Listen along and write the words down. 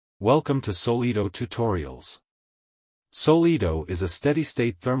Welcome to SOLIDO tutorials. SOLIDO is a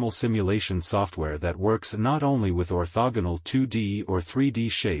steady-state thermal simulation software that works not only with orthogonal 2D or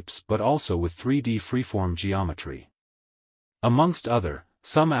 3D shapes but also with 3D freeform geometry. Amongst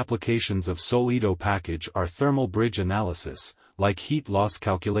some applications of SOLIDO package are thermal bridge analysis, like heat loss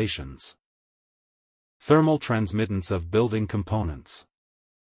calculations, thermal transmittance of building components,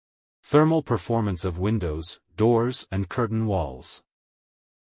 thermal performance of windows, doors and curtain walls,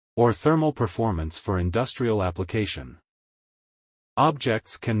 or thermal performance for industrial application.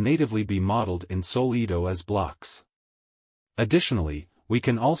 Objects can natively be modeled in SOLIDO as blocks. Additionally, we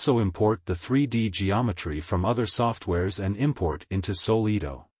can also import the 3D geometry from other softwares and import into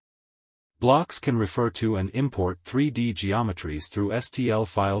SOLIDO. Blocks can refer to and import 3D geometries through STL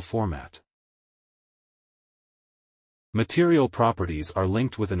file format. Material properties are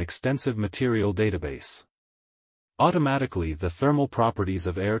linked with an extensive material database. Automatically, the thermal properties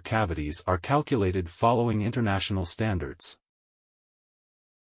of air cavities are calculated following international standards.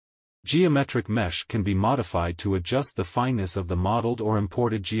 Geometric mesh can be modified to adjust the fineness of the modeled or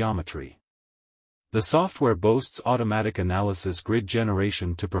imported geometry. The software boasts automatic analysis grid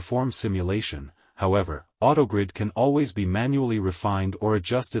generation to perform simulation. However, AutoGrid can always be manually refined or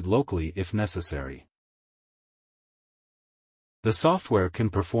adjusted locally if necessary. The software can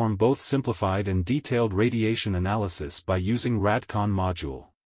perform both simplified and detailed radiation analysis by using RadCon module.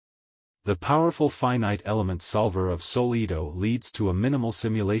 The powerful finite element solver of SOLIDO leads to a minimal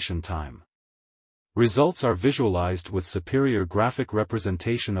simulation time. Results are visualized with superior graphic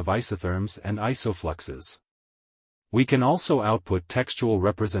representation of isotherms and isofluxes. We can also output textual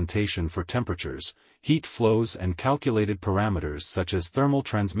representation for temperatures, heat flows and calculated parameters such as thermal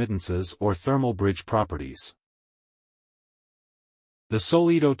transmittances or thermal bridge properties. The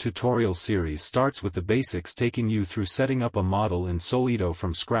SOLIDO tutorial series starts with the basics, taking you through setting up a model in SOLIDO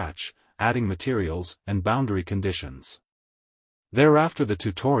from scratch, adding materials and boundary conditions. Thereafter, the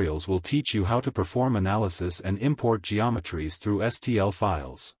tutorials will teach you how to perform analysis and import geometries through STL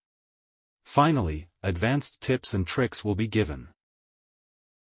files. Finally, advanced tips and tricks will be given.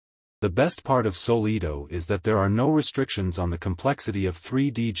 The best part of SOLIDO is that there are no restrictions on the complexity of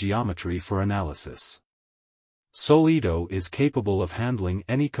 3D geometry for analysis. SOLIDO is capable of handling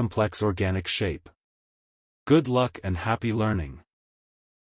any complex organic shape. Good luck and happy learning.